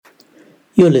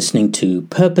You're listening to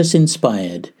Purpose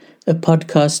Inspired, a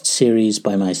podcast series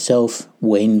by myself,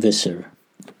 Wayne Visser.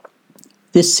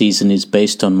 This season is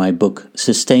based on my book,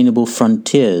 Sustainable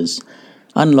Frontiers,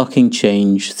 Unlocking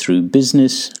Change Through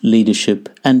Business, Leadership,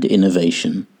 and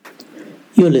Innovation.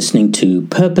 You're listening to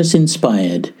Purpose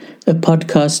Inspired, a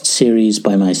podcast series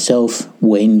by myself,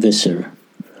 Wayne Visser.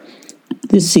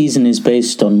 This season is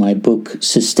based on my book,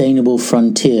 Sustainable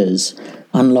Frontiers,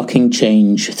 Unlocking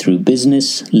Change Through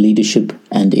Business, Leadership,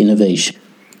 and Innovation.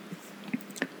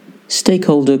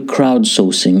 Stakeholder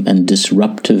crowdsourcing and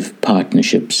disruptive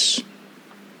partnerships.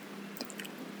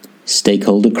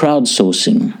 Stakeholder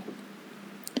crowdsourcing.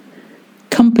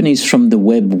 Companies from the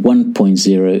Web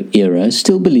 1.0 era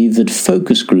still believe that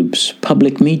focus groups,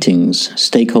 public meetings,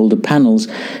 stakeholder panels,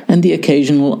 and the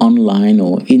occasional online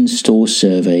or in-store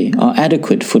survey are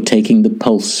adequate for taking the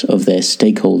pulse of their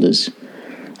stakeholders.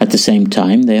 At the same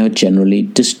time, they are generally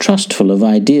distrustful of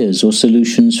ideas or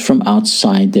solutions from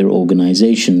outside their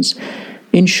organizations.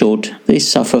 In short, they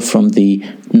suffer from the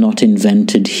not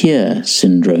invented here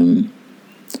syndrome.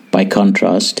 By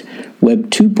contrast, Web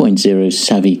 2.0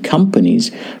 savvy companies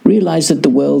realize that the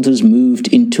world has moved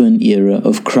into an era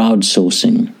of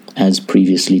crowdsourcing, as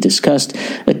previously discussed,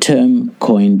 a term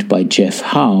coined by Jeff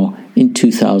Howe in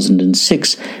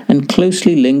 2006 and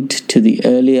closely linked to the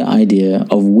earlier idea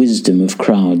of wisdom of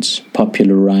crowds,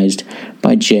 popularized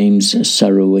by James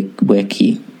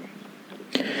Surowiecki.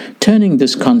 Turning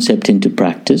this concept into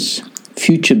practice,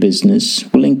 future business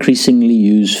will increasingly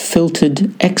use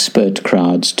filtered expert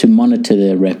crowds to monitor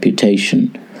their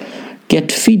reputation,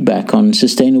 get feedback on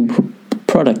sustainable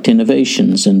product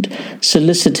innovations, and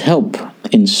solicit help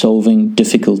in solving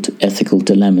difficult ethical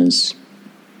dilemmas.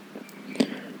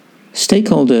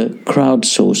 Stakeholder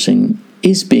crowdsourcing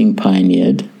is being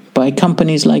pioneered by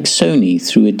companies like Sony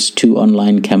through its two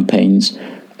online campaigns,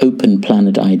 Open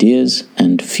Planet Ideas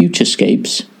and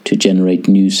Futurescapes, to generate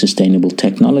new sustainable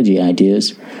technology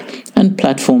ideas, and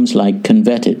platforms like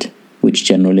Convertit, which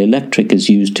General Electric has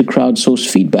used to crowdsource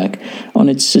feedback on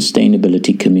its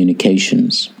sustainability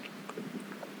communications.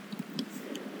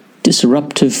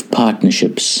 Disruptive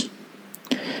partnerships.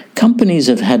 Companies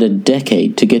have had a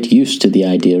decade to get used to the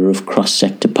idea of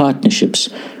cross-sector partnerships,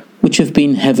 which have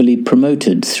been heavily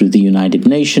promoted through the United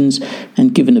Nations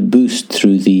and given a boost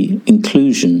through the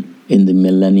inclusion in the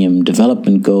Millennium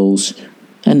Development Goals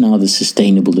and now the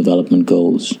Sustainable Development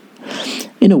Goals.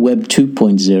 In a Web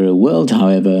 2.0 world,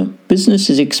 however, business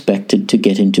is expected to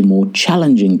get into more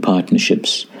challenging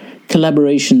partnerships,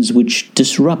 collaborations which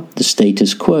disrupt the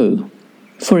status quo.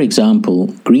 For example,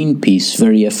 Greenpeace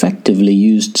very effectively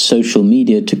used social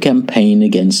media to campaign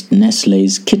against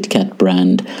Nestlé's KitKat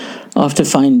brand after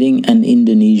finding an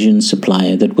Indonesian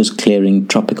supplier that was clearing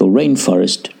tropical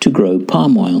rainforest to grow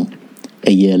palm oil.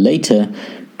 A year later,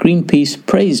 Greenpeace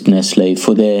praised Nestlé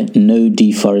for their no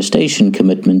deforestation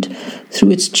commitment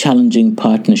through its challenging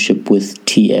partnership with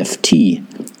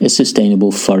TFT, a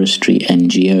sustainable forestry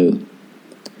NGO.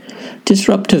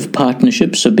 Disruptive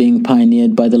partnerships are being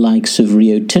pioneered by the likes of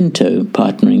Rio Tinto,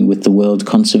 partnering with the World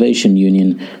Conservation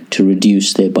Union to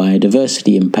reduce their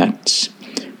biodiversity impacts.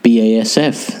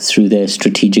 BASF, through their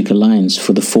strategic alliance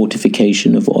for the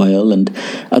fortification of oil and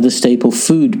other staple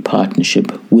food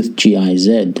partnership with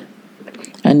GIZ.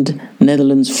 And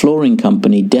Netherlands flooring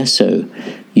company Desso,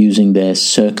 using their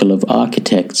Circle of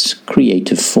Architects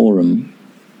creative forum.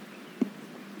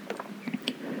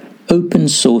 Open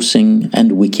sourcing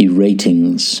and wiki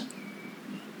ratings.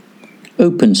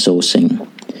 Open sourcing.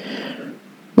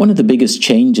 One of the biggest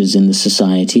changes in the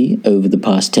society over the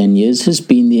past 10 years has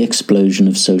been the explosion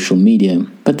of social media.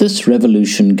 But this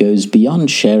revolution goes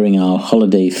beyond sharing our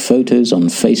holiday photos on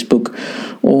Facebook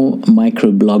or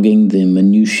microblogging the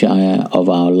minutiae of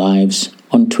our lives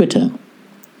on Twitter.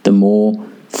 The more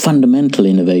fundamental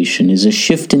innovation is a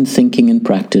shift in thinking and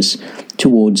practice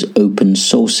towards open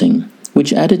sourcing,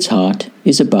 which at its heart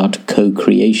is about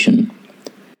co-creation.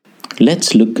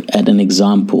 Let's look at an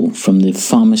example from the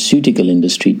pharmaceutical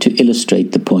industry to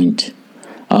illustrate the point.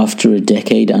 After a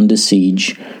decade under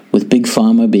siege, with Big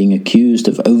Pharma being accused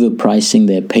of overpricing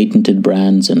their patented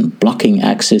brands and blocking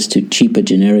access to cheaper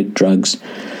generic drugs,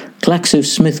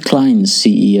 GlaxoSmithKline's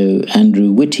CEO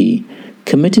Andrew Whitty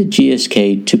committed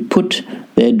GSK to put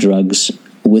their drugs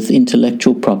with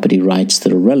intellectual property rights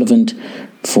that are relevant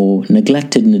for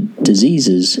neglected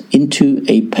diseases into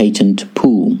a patent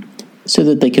pool, so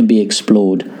that they can be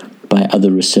explored by other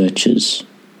researchers.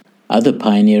 Other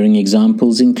pioneering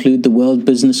examples include the World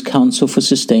Business Council for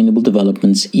Sustainable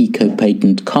Development's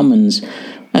Eco-Patent Commons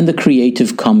and the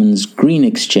Creative Commons Green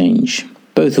Exchange,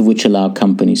 both of which allow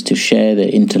companies to share their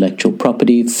intellectual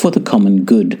property for the common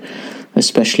good,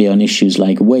 especially on issues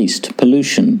like waste,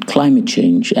 pollution, climate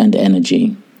change, and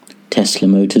energy. Tesla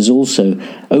Motors also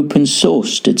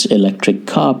open-sourced its electric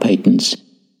car patents.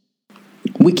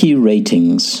 Wiki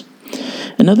ratings.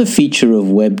 Another feature of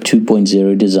Web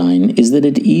 2.0 design is that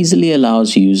it easily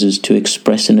allows users to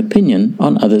express an opinion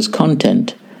on others'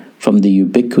 content, from the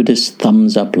ubiquitous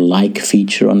thumbs-up like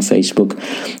feature on Facebook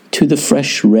to the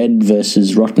fresh red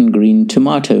versus rotten green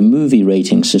tomato movie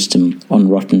rating system on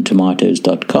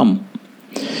RottenTomatoes.com.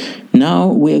 Now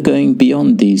we are going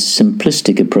beyond these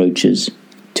simplistic approaches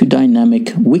to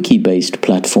dynamic wiki-based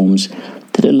platforms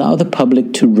that allow the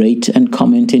public to rate and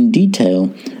comment in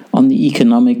detail on the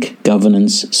economic,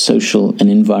 governance, social, and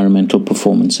environmental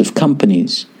performance of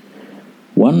companies.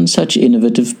 One such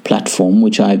innovative platform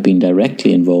which I have been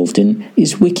directly involved in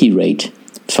is WikiRate,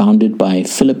 founded by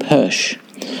Philip Hirsch.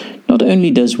 Not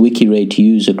only does WikiRate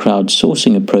use a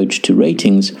crowdsourcing approach to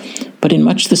ratings, but in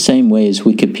much the same way as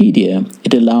Wikipedia,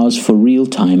 it allows for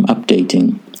real-time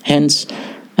updating. Hence,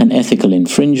 an ethical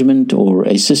infringement or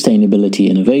a sustainability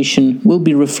innovation will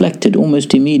be reflected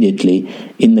almost immediately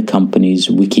in the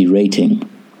company's wiki rating.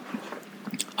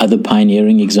 Other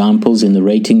pioneering examples in the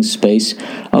ratings space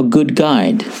are Good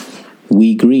Guide,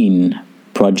 WeGreen,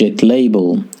 Project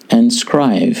Label, and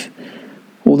Scrive.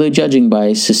 Although judging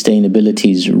by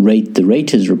Sustainability's Rate the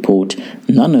Raters report,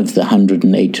 none of the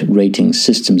 108 rating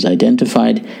systems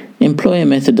identified employ a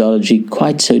methodology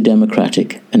quite so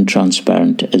democratic and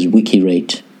transparent as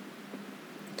WikiRate.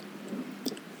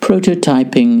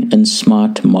 Prototyping and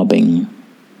smart mobbing.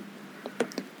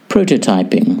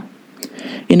 Prototyping.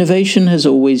 Innovation has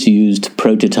always used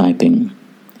prototyping.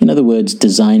 In other words,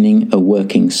 designing a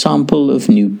working sample of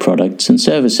new products and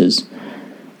services.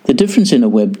 The difference in a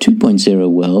Web 2.0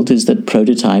 world is that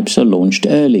prototypes are launched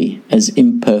early as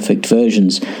imperfect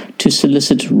versions to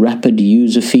solicit rapid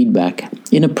user feedback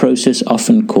in a process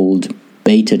often called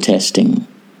beta testing.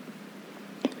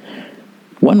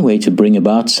 One way to bring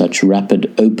about such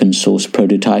rapid open-source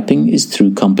prototyping is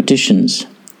through competitions.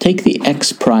 Take the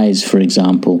X Prize, for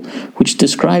example, which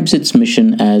describes its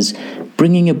mission as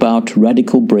bringing about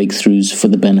radical breakthroughs for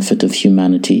the benefit of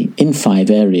humanity in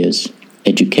 5 areas: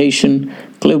 education,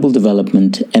 global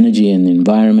development, energy and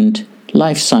environment,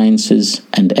 life sciences,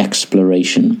 and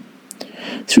exploration.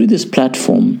 Through this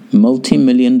platform,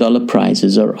 multi-million-dollar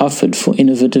prizes are offered for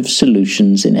innovative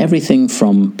solutions in everything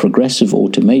from progressive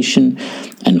automation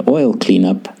and oil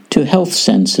cleanup to health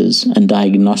sensors and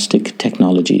diagnostic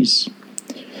technologies.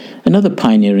 Another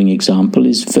pioneering example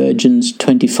is Virgin's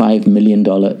 $25 million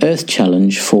Earth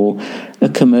Challenge for a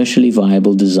commercially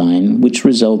viable design which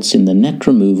results in the net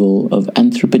removal of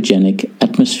anthropogenic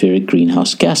atmospheric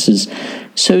greenhouse gases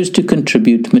so as to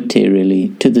contribute materially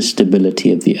to the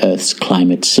stability of the Earth's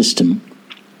climate system.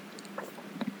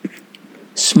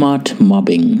 Smart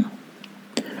mobbing.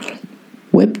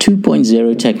 Web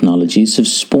 2.0 technologies have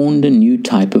spawned a new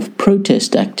type of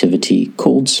protest activity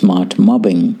called smart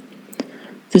mobbing.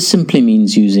 This simply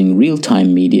means using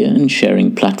real-time media and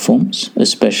sharing platforms,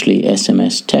 especially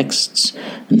SMS texts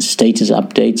and status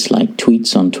updates like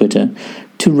tweets on Twitter,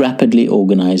 to rapidly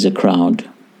organize a crowd.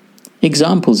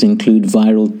 Examples include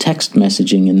viral text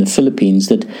messaging in the Philippines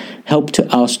that helped to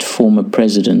oust former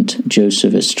President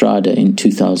Joseph Estrada in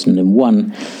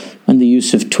 2001, and the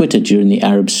use of Twitter during the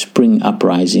Arab Spring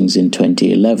uprisings in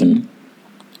 2011.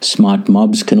 Smart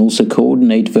mobs can also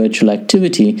coordinate virtual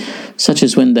activity, such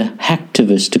as when the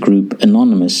hacktivist group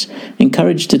Anonymous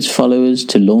encouraged its followers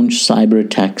to launch cyber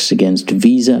attacks against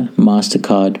Visa,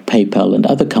 MasterCard, PayPal, and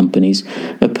other companies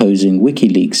opposing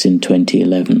WikiLeaks in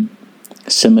 2011.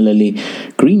 Similarly,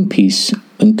 Greenpeace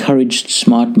encouraged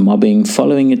smart mobbing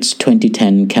following its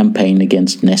 2010 campaign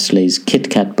against Nestlé's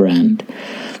KitKat brand.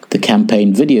 The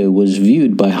campaign video was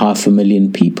viewed by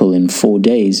 500,000 people in 4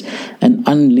 days and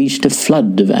unleashed a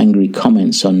flood of angry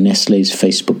comments on Nestlé's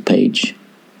Facebook page.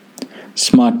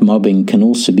 Smart mobbing can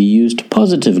also be used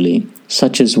positively,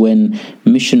 such as when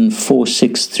Mission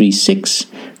 4636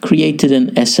 created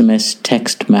an SMS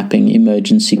text mapping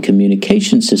emergency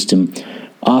communication system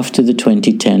after the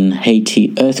 2010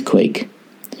 Haiti earthquake.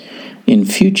 In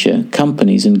future,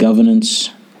 companies and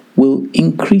governments will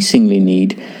increasingly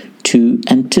need to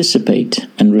anticipate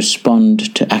and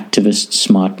respond to activist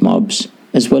smart mobs,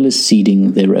 as well as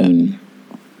seeding their own.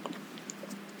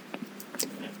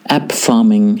 App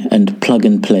farming and plug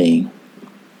and play.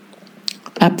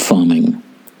 App farming.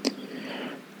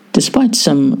 Despite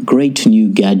some great new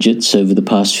gadgets over the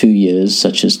past few years,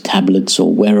 such as tablets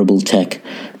or wearable tech,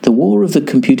 the war of the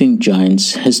computing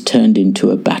giants has turned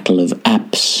into a battle of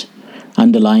apps.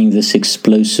 Underlying this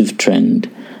explosive trend,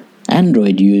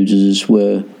 Android users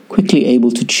were quickly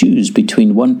able to choose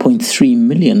between 1.3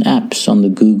 million apps on the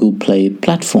Google Play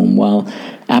platform, while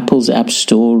Apple's App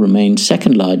Store remains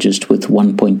second largest with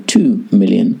 1.2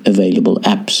 million available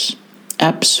apps.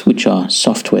 Apps, which are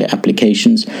software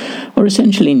applications, are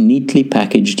essentially neatly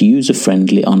packaged,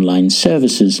 user-friendly online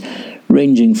services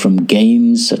ranging from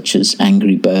games such as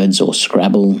Angry Birds or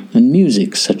Scrabble, and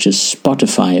music such as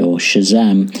Spotify or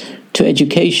Shazam, to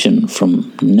education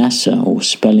from NASA or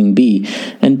Spelling Bee,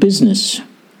 and business,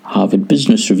 Harvard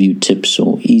Business Review tips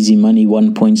or Easy Money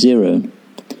 1.0.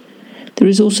 There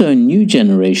is also a new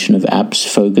generation of apps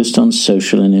focused on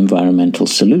social and environmental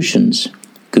solutions.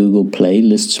 Google Play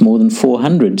lists more than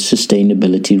 400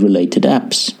 sustainability-related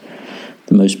apps.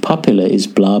 The most popular is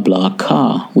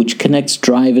BlaBlaCar, which connects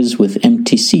drivers with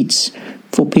empty seats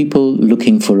for people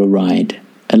looking for a ride,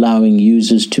 allowing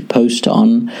users to post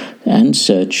on and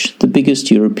search the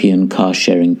biggest European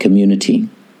car-sharing community.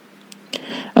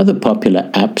 Other popular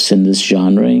apps in this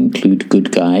genre include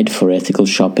Good Guide for ethical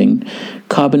shopping,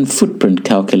 carbon footprint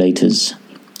calculators,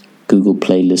 Google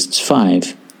Play lists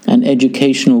 5, and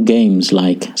educational games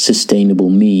like Sustainable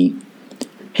Me.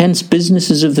 Hence,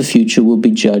 businesses of the future will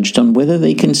be judged on whether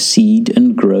they can seed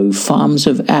and grow farms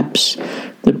of apps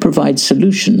that provide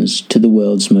solutions to the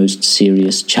world's most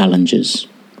serious challenges.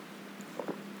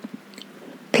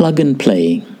 Plug and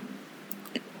play.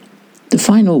 The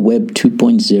final Web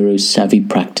 2.0 savvy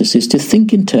practice is to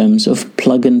think in terms of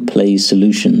plug-and-play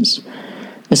solutions.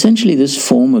 Essentially, this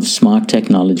form of smart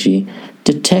technology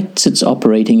detects its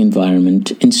operating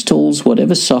environment, installs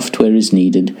whatever software is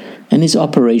needed, and is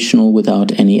operational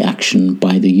without any action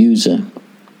by the user.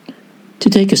 To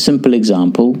take a simple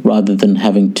example, rather than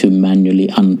having to manually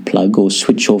unplug or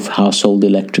switch off household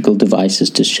electrical devices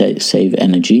to save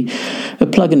energy, a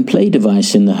plug-and-play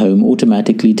device in the home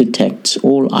automatically detects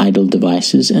all idle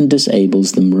devices and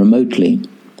disables them remotely.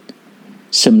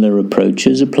 Similar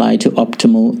approaches apply to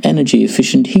optimal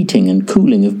energy-efficient heating and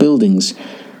cooling of buildings,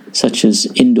 such as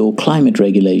indoor climate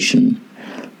regulation,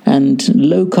 and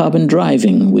low-carbon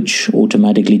driving, which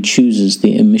automatically chooses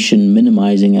the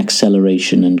emission-minimizing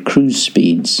acceleration and cruise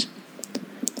speeds.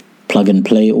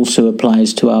 Plug-and-play also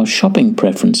applies to our shopping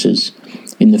preferences.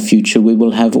 In the future, we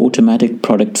will have automatic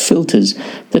product filters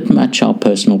that match our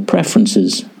personal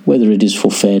preferences, whether it is for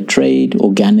fair trade,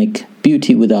 organic,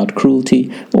 beauty without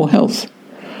cruelty, or health.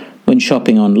 When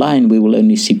shopping online, we will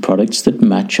only see products that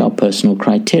match our personal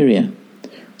criteria.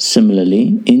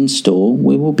 Similarly, in-store,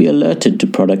 we will be alerted to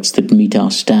products that meet our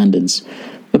standards,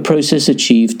 a process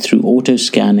achieved through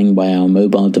auto-scanning by our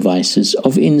mobile devices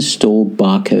of in-store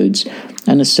barcodes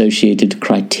and associated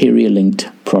criteria-linked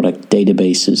product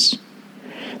databases.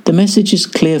 The message is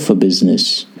clear for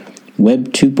business.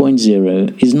 Web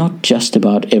 2.0 is not just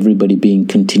about everybody being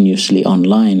continuously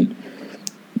online.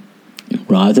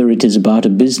 Rather, it is about a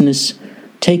business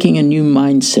taking a new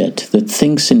mindset that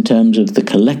thinks in terms of the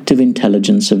collective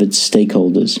intelligence of its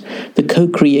stakeholders, the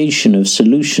co-creation of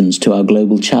solutions to our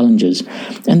global challenges,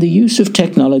 and the use of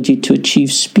technology to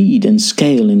achieve speed and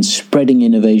scale in spreading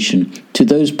innovation to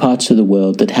those parts of the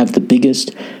world that have the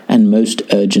biggest and most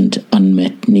urgent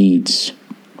unmet needs.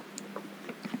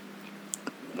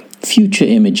 Future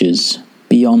images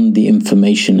beyond the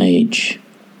information age.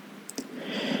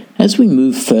 As we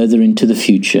move further into the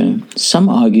future, some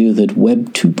argue that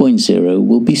Web 2.0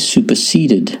 will be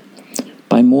superseded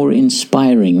by more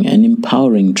inspiring and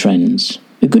empowering trends.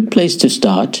 A good place to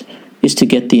start is to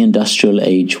get the industrial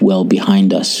age well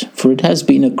behind us, for it has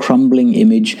been a crumbling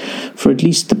image for at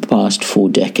least the past 4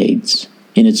 decades.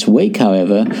 In its wake,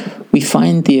 however, we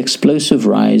find the explosive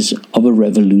rise of a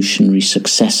revolutionary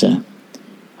successor.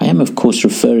 I am, of course,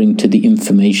 referring to the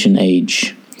information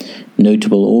age.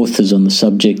 Notable authors on the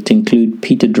subject include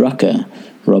Peter Drucker,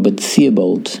 Robert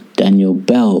Theobald, Daniel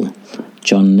Bell,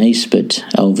 John Naisbitt,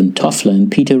 Alvin Toffler,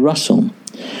 and Peter Russell.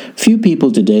 Few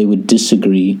people today would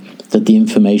disagree that the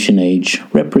information age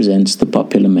represents the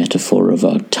popular metaphor of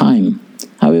our time.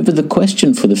 However, the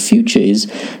question for the future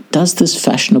is, does this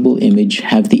fashionable image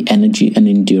have the energy and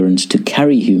endurance to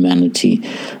carry humanity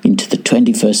into the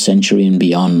 21st century and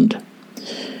beyond?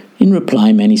 In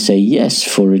reply, many say yes,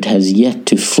 for it has yet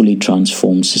to fully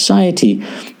transform society,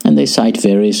 and they cite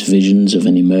various visions of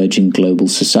an emerging global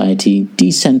society,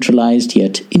 decentralized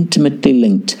yet intimately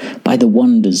linked by the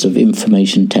wonders of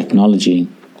information technology.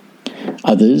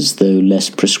 Others, though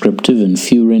less prescriptive and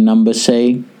fewer in number,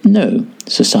 say, no,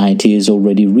 society is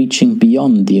already reaching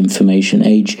beyond the information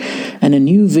age, and a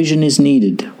new vision is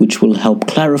needed which will help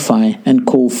clarify and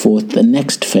call forth the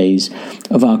next phase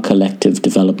of our collective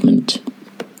development.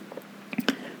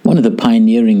 One of the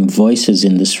pioneering voices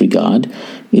in this regard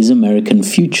is American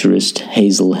futurist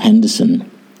Hazel Henderson.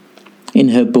 In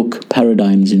her book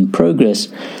Paradigms in Progress,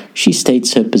 she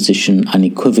states her position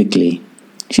unequivocally.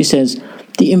 She says,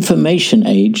 "The information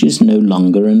age is no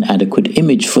longer an adequate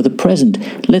image for the present,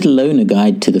 let alone a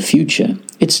guide to the future.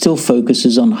 It still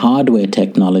focuses on hardware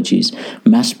technologies,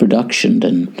 mass production,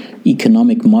 and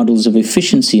economic models of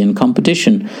efficiency and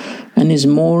competition, and is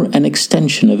more an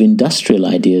extension of industrial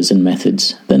ideas and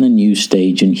methods than a new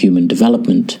stage in human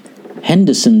development."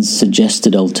 Henderson's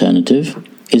suggested alternative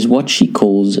is what she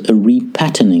calls a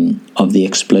repatterning of the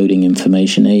exploding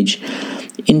information age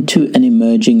into an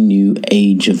emerging new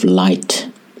age of light.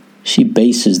 She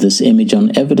bases this image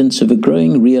on evidence of a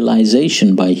growing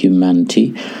realization by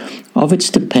humanity of its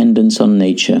dependence on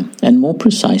nature, and more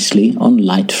precisely on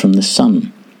light from the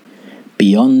sun.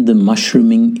 Beyond the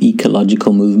mushrooming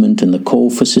ecological movement and the call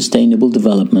for sustainable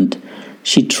development,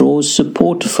 she draws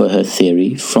support for her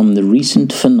theory from the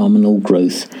recent phenomenal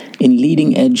growth in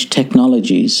leading-edge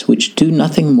technologies which do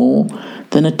nothing more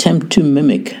than attempt to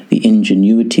mimic the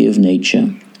ingenuity of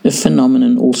nature, a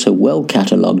phenomenon also well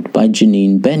catalogued by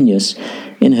Janine Benyus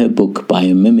in her book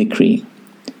Biomimicry.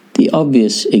 The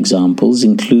obvious examples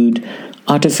include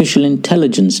artificial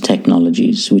intelligence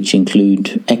technologies, which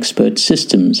include expert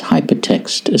systems,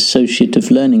 hypertext, associative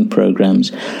learning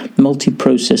programs,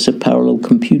 multiprocessor parallel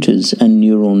computers, and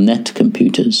neural net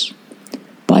computers.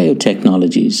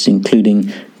 Biotechnologies,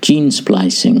 including gene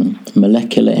splicing,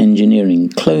 molecular engineering,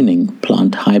 cloning,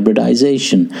 plant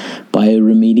hybridization,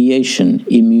 bioremediation,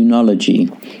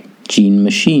 immunology, gene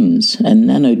machines, and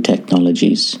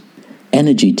nanotechnologies.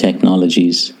 Energy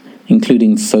technologies,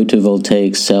 including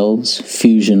photovoltaic cells,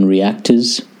 fusion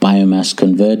reactors, biomass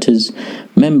converters,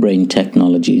 membrane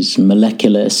technologies,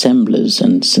 molecular assemblers,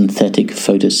 and synthetic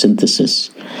photosynthesis,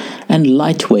 and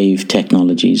light wave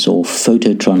technologies or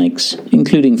phototronics,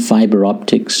 including fiber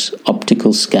optics,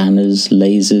 optical scanners,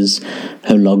 lasers,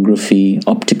 holography,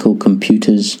 optical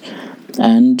computers,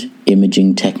 and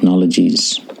imaging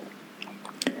technologies.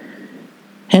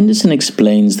 Henderson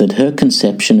explains that her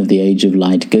conception of the Age of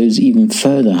Light goes even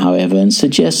further, however, and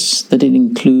suggests that it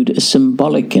include a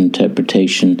symbolic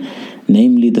interpretation,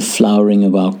 namely the flowering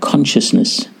of our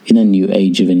consciousness in a new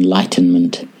age of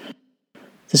enlightenment.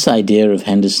 This idea of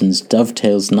Henderson's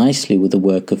dovetails nicely with the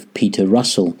work of Peter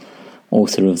Russell,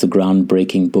 author of the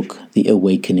groundbreaking book The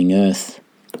Awakening Earth.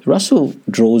 Russell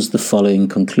draws the following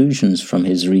conclusions from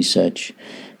his research.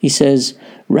 He says,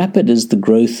 "Rapid as the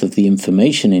growth of the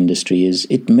information industry is,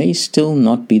 it may still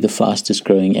not be the fastest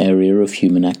growing area of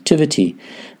human activity.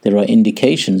 There are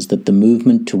indications that the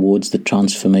movement towards the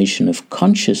transformation of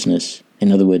consciousness,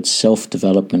 in other words,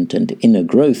 self-development and inner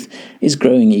growth, is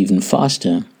growing even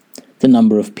faster. The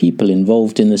number of people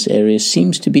involved in this area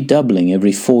seems to be doubling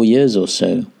every 4 years or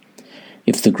so.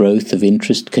 If the growth of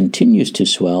interest continues to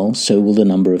swell, so will the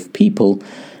number of people,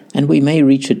 and we may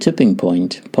reach a tipping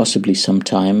point, possibly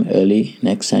sometime early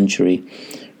next century,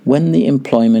 when the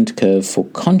employment curve for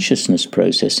consciousness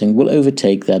processing will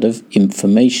overtake that of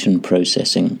information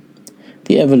processing.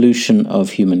 The evolution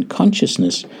of human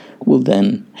consciousness will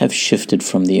then have shifted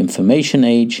from the information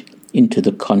age into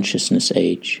the consciousness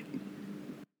age."